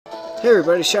Hey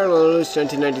everybody, Shadowloose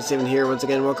 1997 here once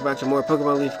again. Welcome back to more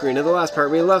Pokemon Leaf Green. In the last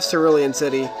part, we left Cerulean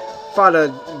City, fought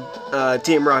a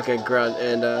Team Rocket grunt,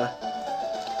 and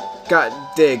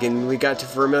got Dig, and we got to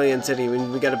Vermilion City.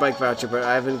 We got a bike voucher, but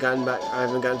I haven't gotten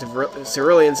to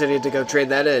Cerulean City to go trade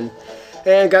that in.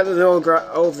 And got to the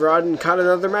old rod and caught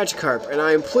another Magikarp. And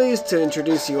I am pleased to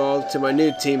introduce you all to my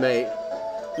new teammate,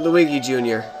 Luigi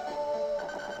Jr.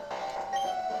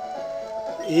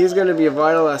 He's going to be a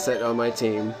vital asset on my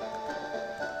team.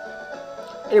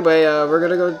 Anyway, we're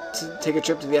gonna go take a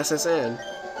trip to the SSN.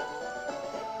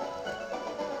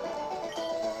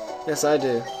 Yes, I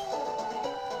do.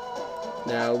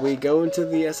 Now we go into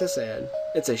the SSN.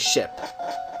 It's a ship.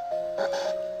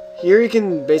 Here you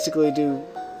can basically do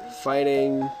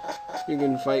fighting. You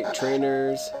can fight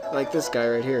trainers, like this guy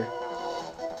right here.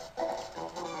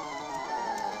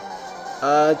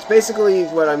 It's basically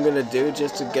what I'm gonna do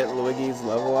just to get Luigi's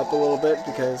level up a little bit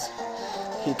because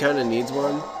he kind of needs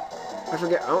one. I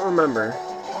forget, I don't remember.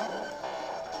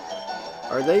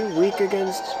 Are they weak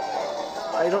against...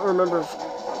 I don't remember if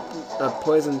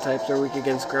poison types are weak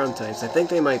against ground types. I think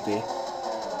they might be.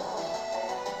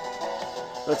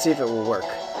 Let's see if it will work.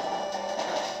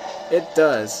 It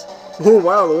does. Oh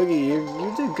wow, Luigi,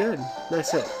 you did good.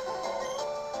 Nice hit.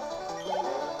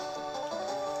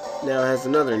 Now it has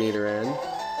another Nidoran.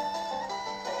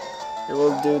 It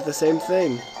will do the same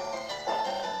thing.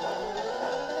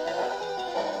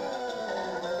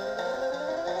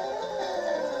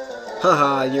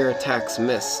 Haha, your attacks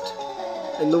missed.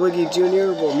 And Luigi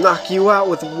Jr. will knock you out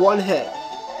with one hit.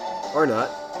 Or not.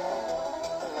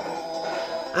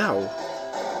 Ow.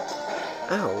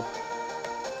 Ow.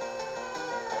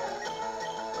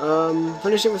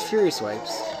 Finish it with Fury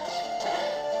Swipes.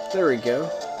 There we go.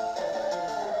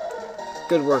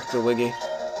 Good work, Luigi.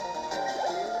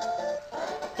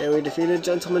 And we defeated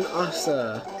Gentleman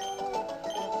Asa.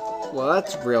 Well,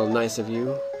 that's real nice of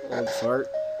you, old fart.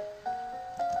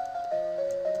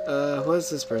 What does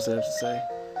this person have to say?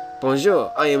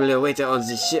 Bonjour, I am the waiter on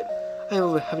this ship. I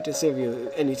will be happy to serve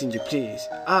you anything you please.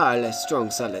 Ah, less strong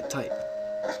salad type.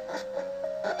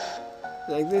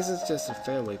 Like, this is just a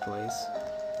family place.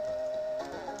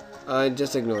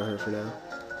 Just ignore her for now.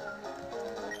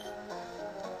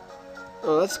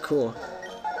 Oh, that's cool.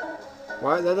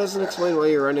 Why? That doesn't explain why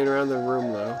you're running around the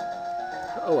room, though.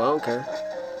 Oh, I don't care.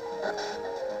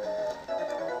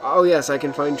 Oh, yes, I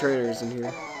can find trainers in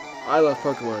here. I love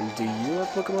Pokemon. Do you love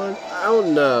Pokemon? I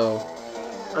don't know.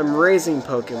 I'm raising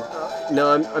Pokemon.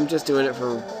 No, I'm just doing it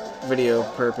for video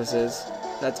purposes.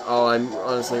 That's all I'm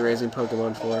honestly raising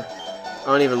Pokemon for. I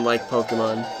don't even like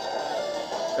Pokemon.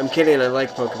 I'm kidding, I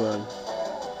like Pokemon.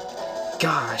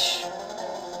 Gosh.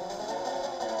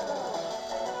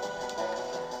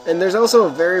 And there's also a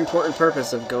very important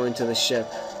purpose of going to the ship.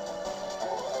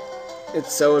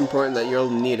 It's so important that you'll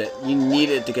need it. You need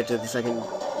it to get to the second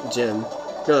gym.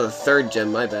 No, the third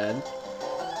gym, my bad.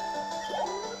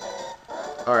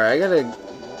 Alright, I gotta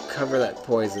cover that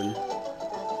poison.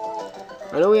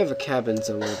 I know we have a cabin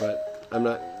somewhere, but I'm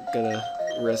not gonna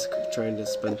risk trying to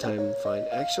spend time find.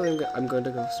 Actually, I'm going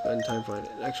to go spend time find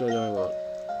it. Actually, no, I won't.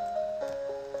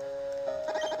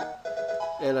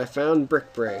 And I found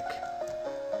Brick Break.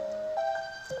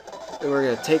 And we're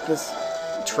gonna take this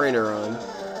trainer on.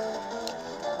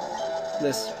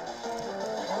 This...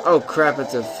 Oh crap,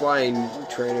 it's a flying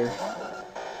trainer.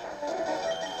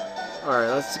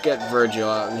 Alright, let's get Virgil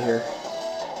out in here.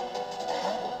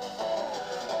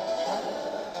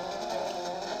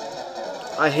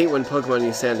 I hate when Pokemon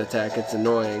use Sand Attack, it's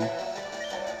annoying.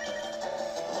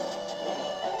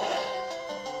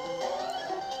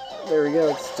 There we go,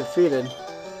 it's defeated.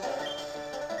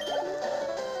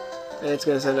 And it's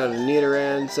gonna send out a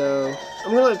Nidoran, so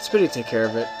I'm gonna let Spitty take care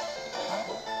of it.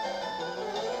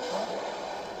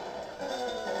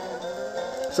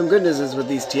 Some good news is with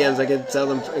these TMs, I can sell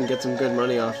them and get some good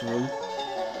money off of them.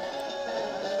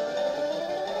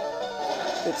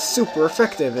 It's super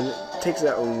effective and it takes it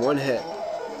out in one hit.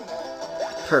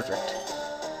 Perfect.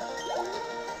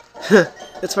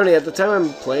 It's funny, at the time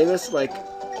I'm playing this, like,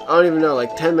 I don't even know,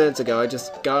 like 10 minutes ago, I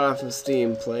just got off of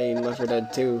Steam playing Left 4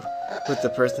 Dead 2 with the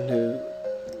person who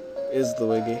is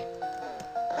Luigi.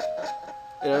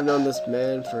 And I've known this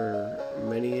man for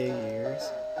many years.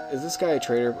 Is this guy a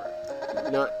trainer?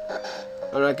 Not.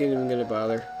 I'm not even gonna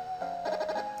bother.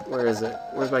 Where is it?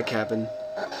 Where's my cabin?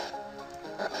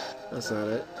 That's not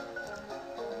it.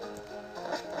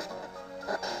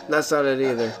 That's not it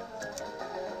either.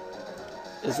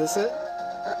 Is this it?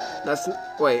 That's.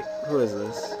 Wait, who is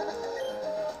this?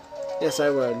 Yes, I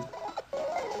would.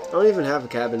 I don't even have a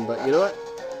cabin, but you know what?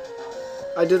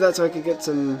 I did that so I could get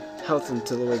some health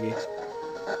into Luigi.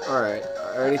 Alright,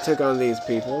 I already took on these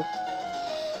people.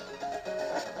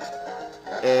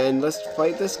 And let's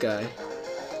fight this guy.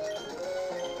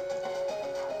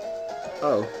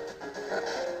 Oh.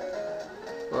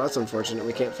 Well, that's unfortunate.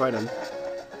 We can't fight him.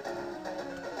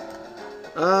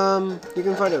 You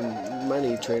can find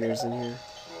many trainers in here.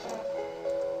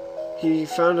 He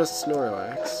found a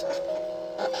Snorlax.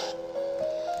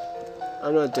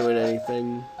 I'm not doing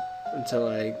anything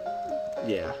until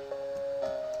yeah.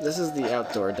 This is the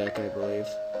outdoor deck, I believe.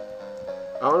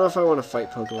 I don't know if I want to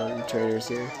fight Pokemon trainers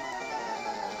here.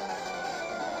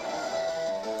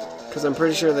 Because I'm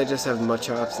pretty sure they just have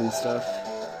Machops and stuff.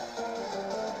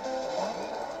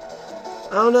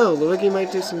 I don't know, Luigi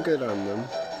might do some good on them.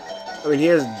 I mean, he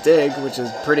has Dig, which is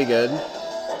pretty good.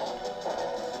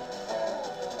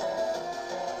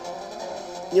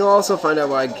 You'll also find out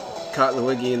why I caught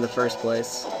Luigi in the first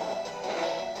place.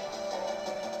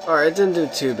 Alright, it didn't do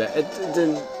too bad.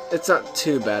 It's not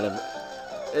too bad of it.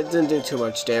 It didn't do too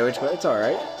much damage, but it's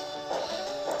alright.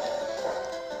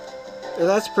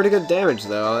 That's pretty good damage,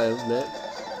 though, I'll admit.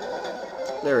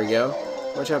 There we go.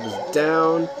 Machop is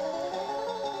down.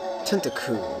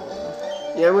 Tentacool.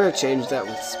 Yeah, I'm going to change that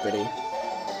with Spitty.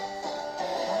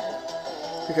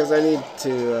 Because I need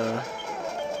to,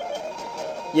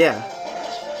 yeah.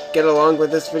 Get along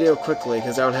with this video quickly,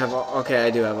 because I don't have okay, I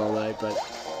do have all night, but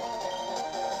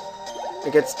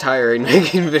it gets tiring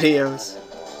making videos.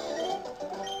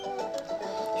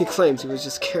 He claims he was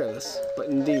just careless, but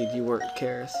indeed, you weren't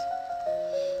careless.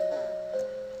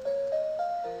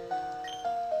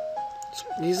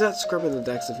 He's not scrubbing the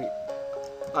decks if he...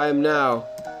 I am now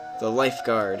the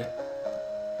lifeguard.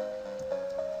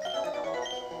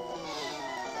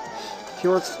 He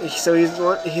wants... So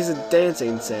he's a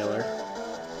dancing sailor.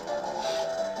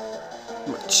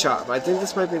 Chop. I think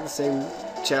this might be the same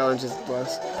challenge as the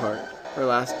last part, or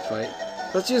last fight.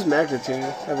 Let's use Magnitude.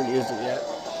 Haven't used it yet.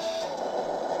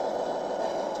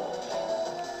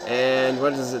 And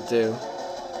what does it do?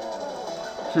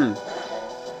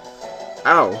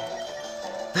 Ow.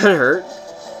 That hurt.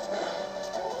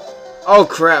 Oh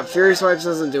crap, Fury Swipes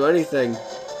doesn't do anything.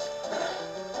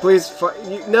 Please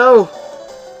fight. No!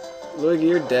 Luigi,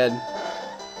 you're dead.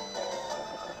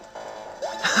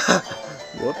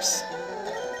 Whoops.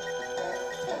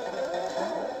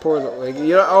 Poor Luigi.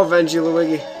 You know, I'll avenge you,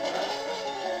 Luigi.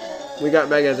 We got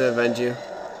Mega to avenge you.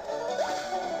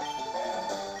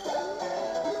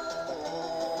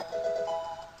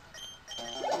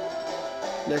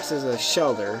 Next is a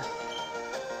Shelter.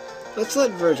 Let's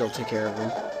let Virgil take care of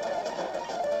him.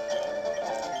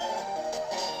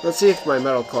 Let's see if my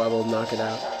Metal Club will knock it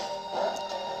out.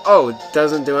 Oh, it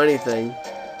doesn't do anything.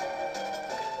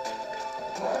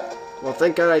 Well,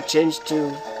 thank God I changed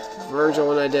to Virgil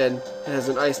when I did. It has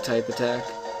an Ice type attack.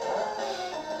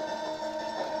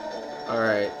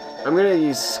 Alright. I'm gonna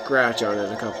use Scratch on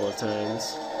it a couple of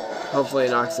times. Hopefully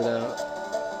it knocks it out.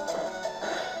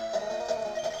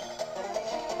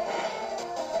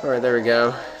 Alright, there we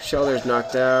go. Shelter's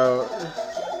knocked out.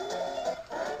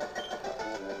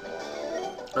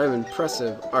 I'm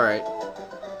impressive. Alright.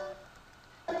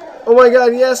 Oh my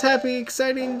god, yes! Happy,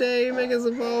 exciting day! Mega's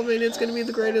evolving. It's gonna be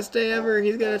the greatest day ever.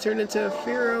 He's gonna turn into a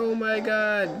Fearow. Oh my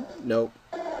god. Nope.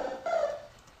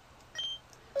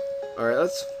 Alright,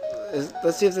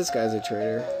 let's see if this guy's a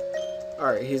trainer.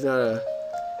 Alright, he's not a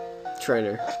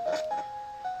trainer.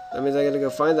 That means I gotta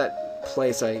go find that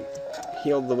place I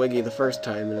healed Luigi the first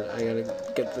time, and I gotta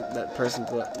get that person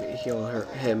to let me heal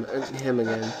him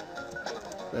again.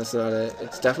 That's not it.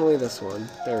 It's definitely this one.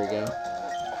 There we go.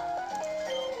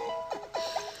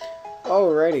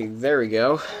 Alrighty, there we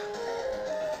go.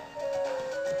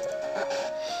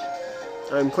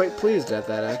 I'm quite pleased at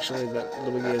that, actually, that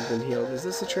Luigi has been healed. Is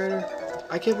this a trainer?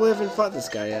 I can't believe I haven't fought this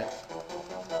guy yet.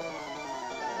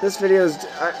 This video is...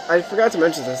 I forgot to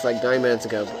mention this like 9 minutes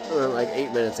ago, like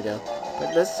 8 minutes ago.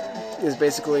 But this is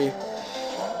basically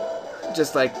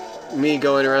just like me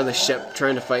going around the ship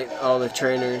trying to fight all the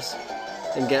trainers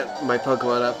and get my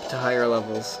Pokemon up to higher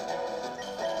levels.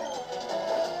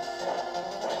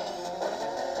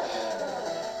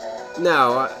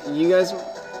 Now, you guys...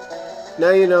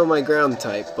 Now you know my ground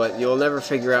type, but you'll never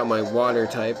figure out my water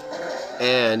type,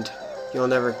 and you'll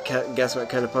never guess what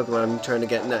kind of Pokemon I'm trying to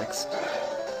get next.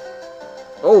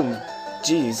 Oh,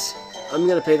 jeez. I'm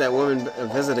gonna pay that woman a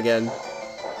visit again.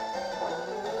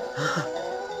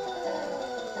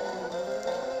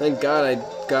 Thank God I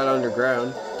got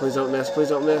underground. Please don't miss, please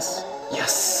don't miss.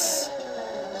 Yes!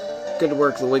 Good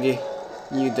work, Luigi.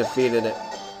 You defeated it.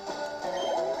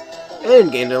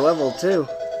 And gained a level, too.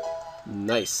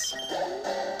 Nice.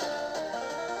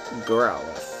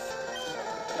 Growlithe.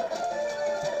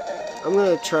 I'm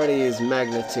gonna try to use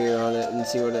magnitude on it and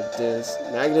see what it does.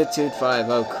 Magnitude 5,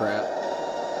 oh crap.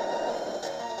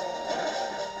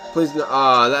 Please no.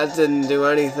 Aw, that didn't do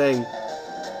anything.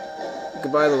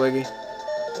 Goodbye, Luigi.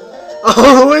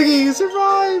 Oh, Luigi, you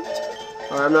survived!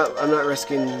 Alright, I'm not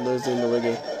risking losing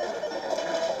Luigi.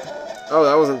 Oh,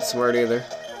 that wasn't smart either.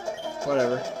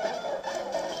 Whatever.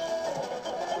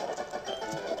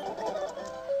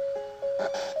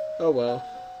 Oh well.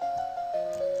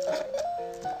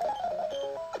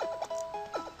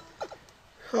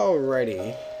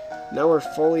 Alrighty. Now we're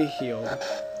fully healed.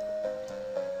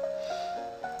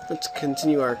 Let's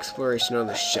continue our exploration on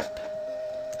the ship.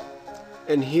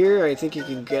 And here, I think you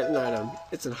can get an item.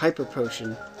 It's a hyper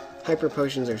potion. Hyper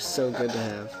potions are so good to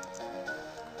have.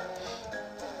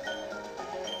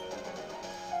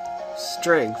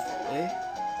 Strength, eh?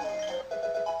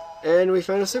 And we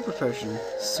found a super potion.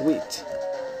 Sweet.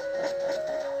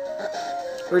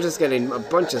 We're just getting a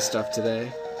bunch of stuff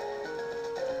today.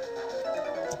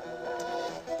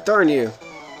 Darn you.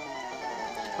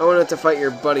 I wanted to fight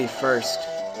your buddy first.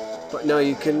 But no,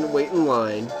 you couldn't wait in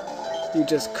line. You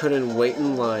just couldn't wait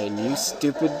in line, you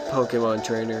stupid Pokemon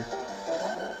trainer.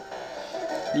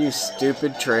 You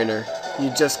stupid trainer.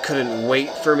 You just couldn't wait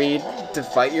for me to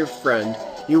fight your friend.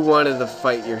 You wanted to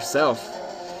fight yourself.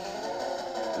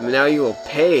 And now you will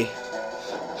pay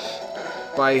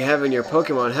by having your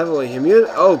Pokemon heavily immune.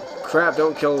 Oh crap,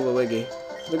 don't kill Luigi.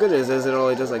 The good news is it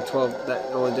only does like 12. That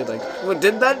only did like. What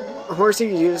did that horsey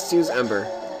just use Ember?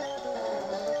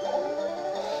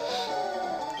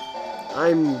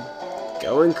 I'm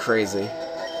going crazy.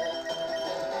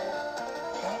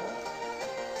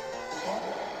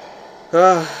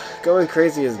 Going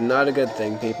crazy is not a good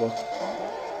thing, people.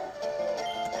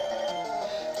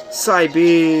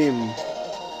 Psybeam!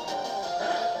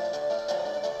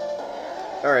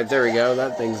 Alright, there we go.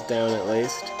 That thing's down at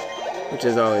least. Which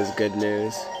is always good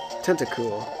news.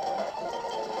 Tentacool.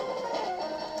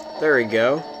 There we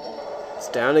go. It's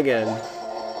down again.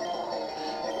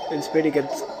 And Speedy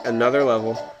gets another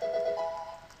level.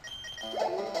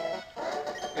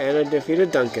 And I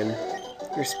defeated Duncan.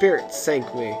 Your spirit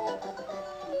sank me.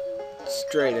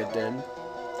 Straight it did.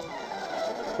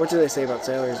 What do they say about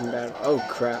sailors in battle? Oh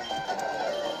crap.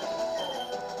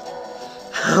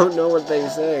 I don't know what they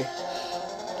say.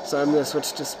 So I'm gonna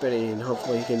switch to Spitty and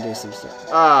hopefully he can do some stuff.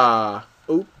 Ah!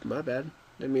 Oop, my bad.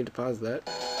 Didn't mean to pause that.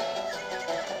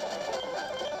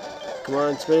 Come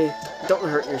on, Spitty. Don't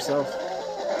hurt yourself.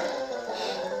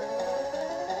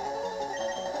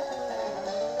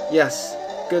 Yes.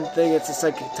 Good thing it's a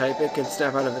psychic type. It can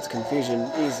snap out of its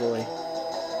confusion easily.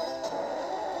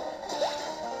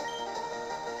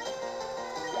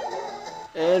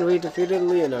 And we defeated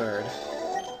Leonard.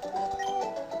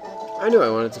 I knew I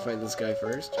wanted to fight this guy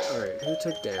first. Alright, who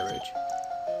took damage?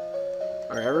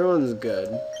 Alright, everyone's good.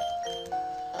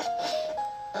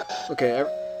 Okay,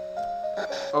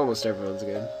 almost everyone's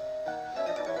good.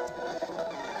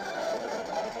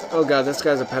 Oh god, this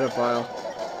guy's a pedophile.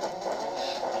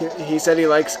 He said he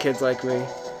likes kids like me.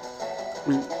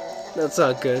 That's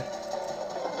not good.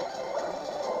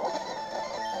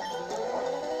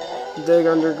 Dig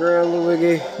underground,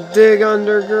 Luigi. Dig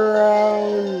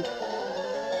underground!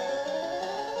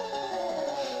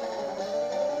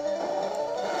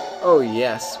 Oh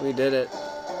yes, we did it.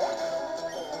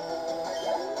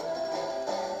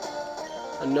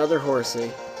 Another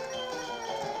horsey.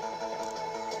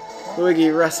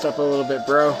 Luigi, rest up a little bit,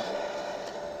 bro.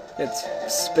 It's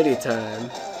Spitty time.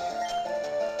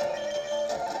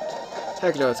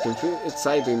 Heck no, it's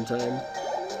Psybeam time.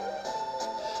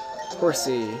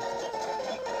 Horsey.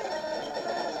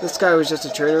 This guy was just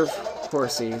a trainer of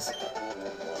horsies.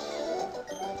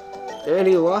 And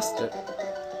he lost it.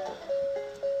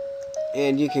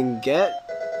 And you can get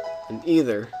an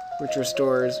Ether, which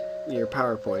restores your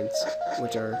power points,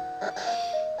 which are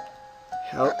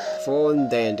helpful and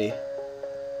dandy.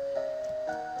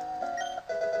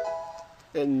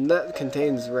 And that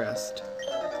contains rest.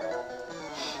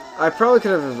 I probably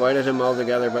could have avoided him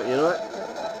altogether, but you know what?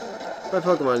 My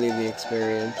Pokemon need the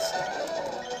experience.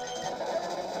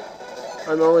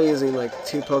 I'm only using like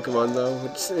 2 Pokemon though,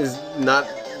 which is not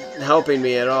helping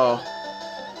me at all.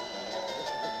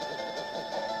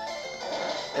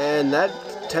 And that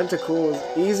Tentacool is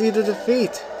easy to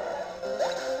defeat.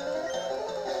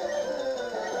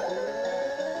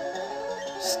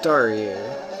 Staryu.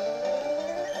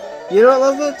 You know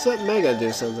what? Let's let Mega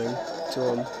do something to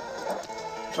him.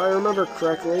 If I remember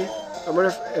correctly, I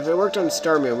wonder if it worked on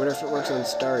Starmie. I wonder if it works on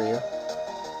Staryu.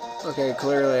 Okay,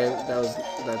 clearly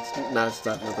that's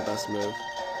not the best move.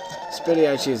 Spitty,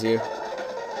 I choose you.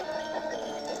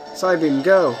 Psybeam,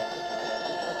 go!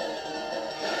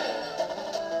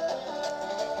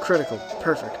 Critical.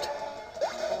 Perfect.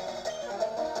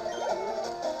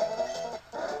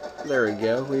 There we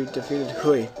go. We defeated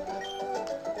Hui.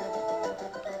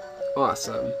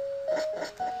 Awesome.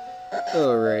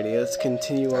 Alrighty, let's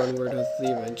continue onward with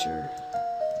the adventure.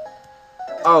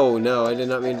 Oh no, I did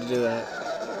not mean to do that.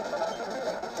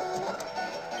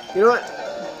 You know what?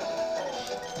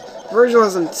 Virgil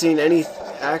hasn't seen any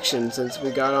action since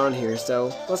we got on here,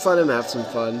 so let's let him have some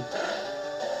fun.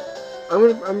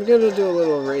 I'm gonna do a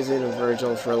little raising of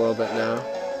Virgil for a little bit now.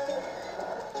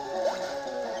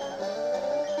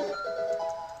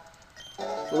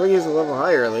 Luigi's a level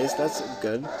higher at least, that's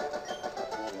good.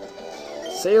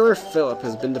 Sailor Philip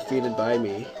has been defeated by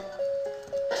me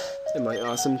and my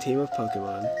awesome team of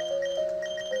Pokemon.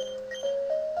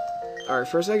 Alright,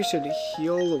 first I should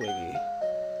heal Luigi.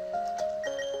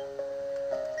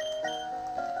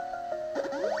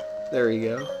 There we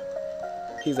go.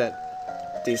 He's at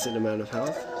decent amount of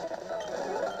health.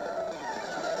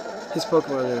 His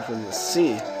Pokemon are from the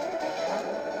sea.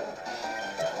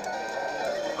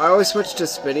 I always switch to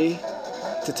Spitty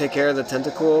to take care of the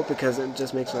Tentacool because it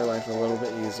just makes my life a little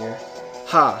bit easier.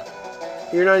 Ha!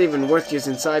 You're not even worth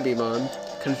using Psybeam on.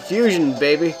 Confusion,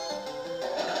 baby!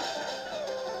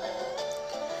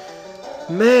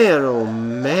 Man, oh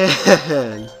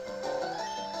man!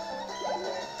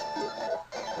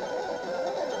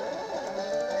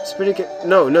 Spitty can...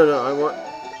 No,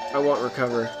 I want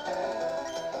recover.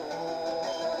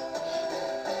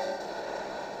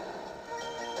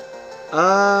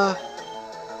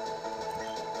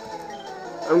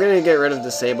 I'm gonna get rid of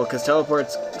Disable, because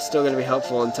Teleport's still gonna be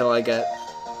helpful until I get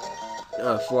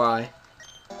Fly.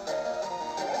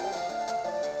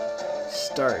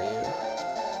 Start you.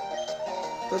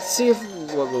 Let's see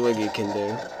what Luigi can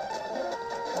do.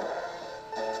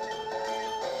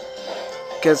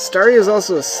 Because Staryu is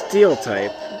also a Steel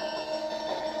type,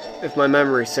 if my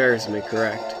memory serves me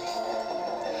correct.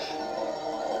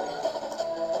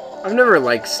 I've never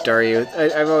liked Staryu.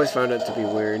 I've always found it to be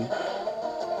weird.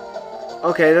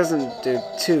 Okay, it doesn't do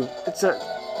too... It's not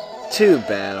too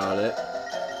bad on it.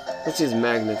 Let's use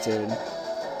Magnitude.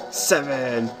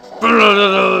 7!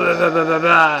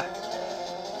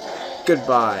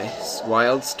 Goodbye,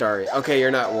 Wild Staryu. Okay,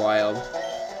 you're not wild.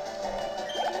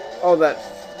 Oh,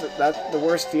 the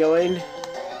worst feeling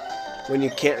when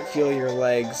you can't feel your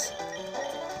legs.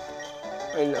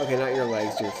 Okay, not your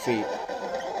legs, your feet.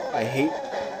 I hate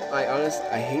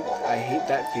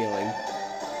that feeling.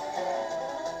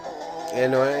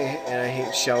 And I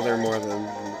hate Shelter more than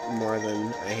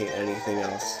I hate anything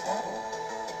else.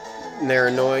 And they're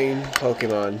annoying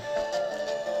Pokemon.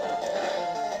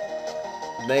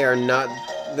 They are not.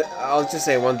 I'll just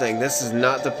say one thing. This is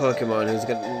not the Pokemon who's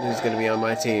gonna be on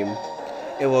my team.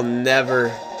 It will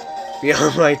never be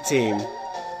on my team.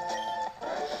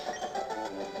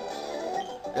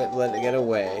 Let it get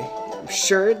away. I'm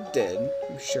sure it did.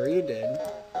 I'm sure you did.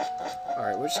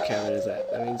 Alright, which cabin is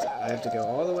that? That means I have to go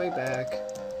all the way back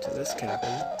to this cabin.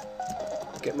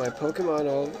 Get my Pokemon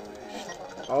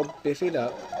all biffied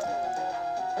up.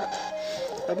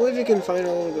 I believe you can find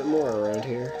a little bit more around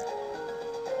here.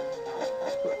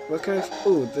 What kind of...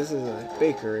 Ooh, this is a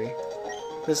bakery.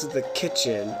 This is the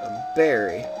kitchen. A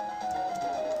berry.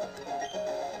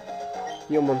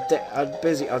 Yo monte ad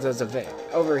busy others of it.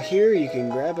 Over here you can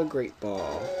grab a great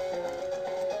ball.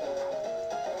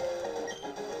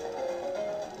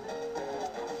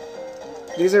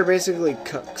 These are basically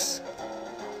cooks.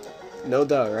 No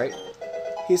duh, right?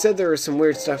 He said there was some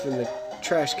weird stuff in the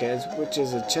trash cans, which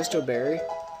is a Chesto berry,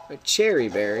 a cherry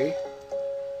berry,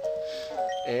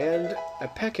 and a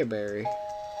Pekka berry.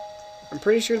 I'm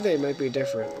pretty sure they might be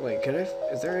different. Wait,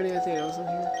 is there anything else in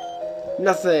here?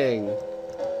 Nothing!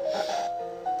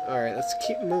 Alright, let's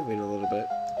keep moving a little bit.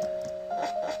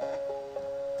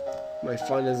 My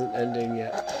fun isn't ending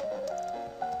yet.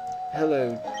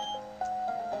 Hello.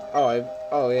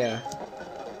 Oh yeah.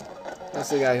 That's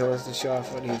the guy who wants to show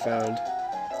off what he found.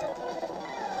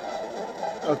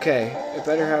 Okay, it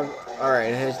better have...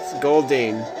 Alright, it's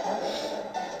Goldeen.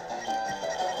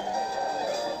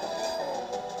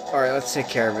 Alright, let's take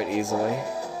care of it easily.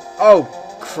 Oh,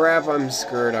 crap, I'm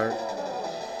screwed,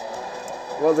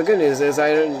 Well, the good news is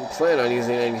I didn't plan on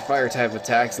using any fire-type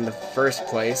attacks in the first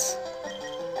place.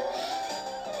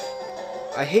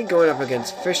 I hate going up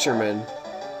against fishermen.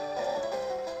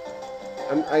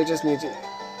 I just need to...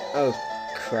 Oh,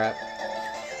 crap.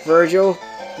 Virgil,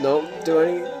 don't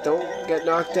get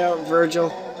knocked out,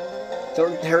 Virgil.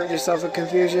 Don't hurt yourself with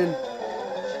confusion.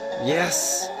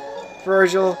 Yes!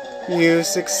 Virgil, you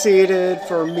succeeded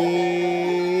for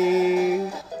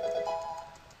me!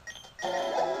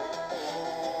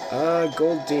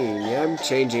 Goldeen. Yeah, I'm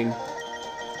changing.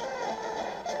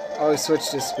 always switch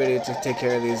to Spitty to take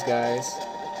care of these guys.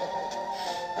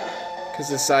 Because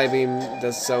the side beam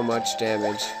does so much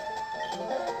damage.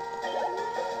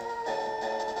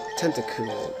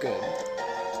 Tentacool, good.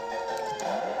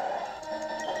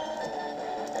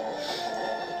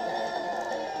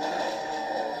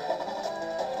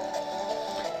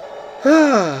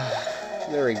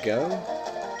 There we go.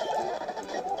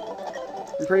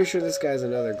 I'm pretty sure this guy's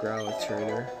another Growlithe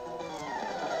trainer.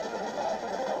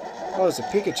 Oh, it's a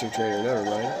Pikachu trainer, never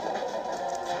mind.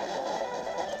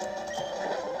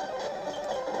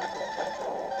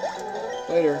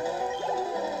 Later.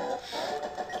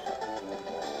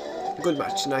 Good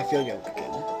match, and I feel young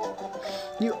again.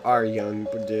 You are young,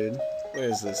 dude. What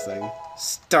is this thing?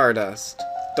 Stardust.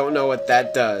 Don't know what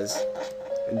that does.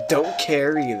 And don't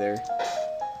care either.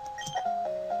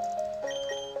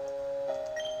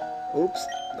 Oops,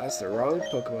 that's the wrong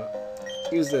Pokemon.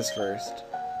 Use this first.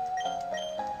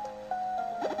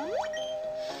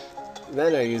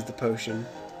 Then I use the potion.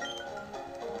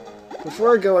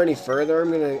 Before I go any further, I'm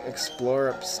gonna explore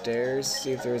upstairs,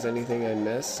 see if there's anything I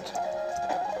missed.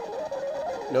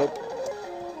 Nope.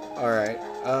 Alright,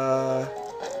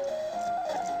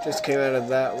 just came out of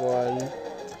that one.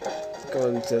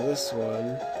 Going to this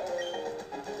one.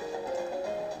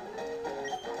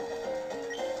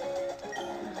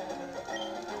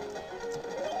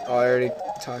 Oh, I already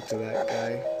talked to that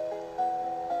guy.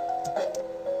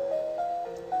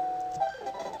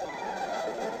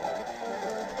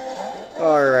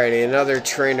 Alrighty, another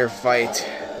trainer fight.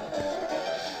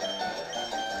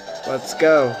 Let's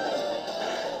go.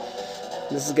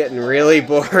 This is getting really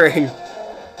boring.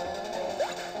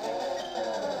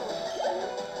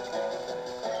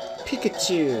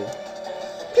 Pikachu!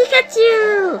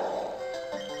 Pikachu!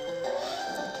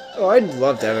 Oh, I'd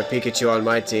love to have a Pikachu on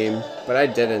my team, but I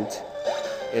didn't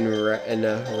in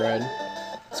Red.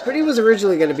 Spitty was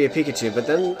originally going to be a Pikachu, but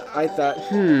then I thought,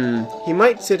 he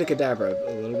might suit a Kadabra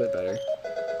a little bit better.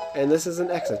 And this is an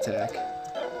X attack.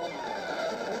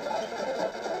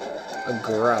 A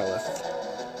Growlithe.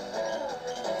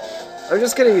 I'm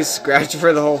just going to use Scratch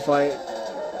for the whole fight.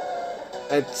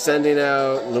 I'm sending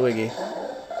out Luigi.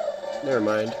 Never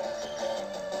mind.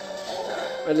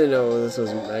 I didn't know this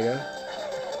was Mega.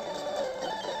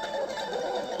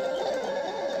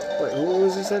 Wait, who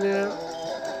was he sending out?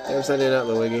 Yeah, I'm sending out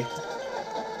Luigi.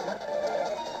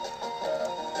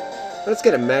 Let's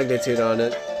get a magnitude on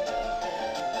it.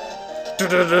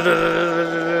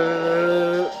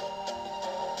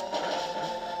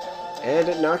 And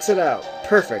it knocks it out.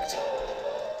 Perfect.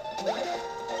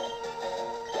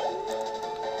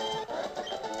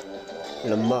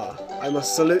 Lama, I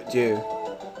must salute you.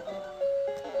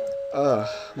 Oh,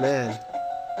 man.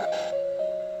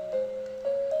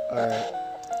 Alright.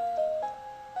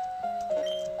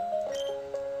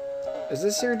 Is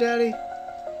this your daddy?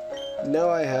 No,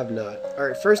 I have not.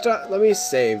 Alright, first off, let me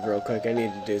save real quick. I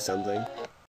need to do something.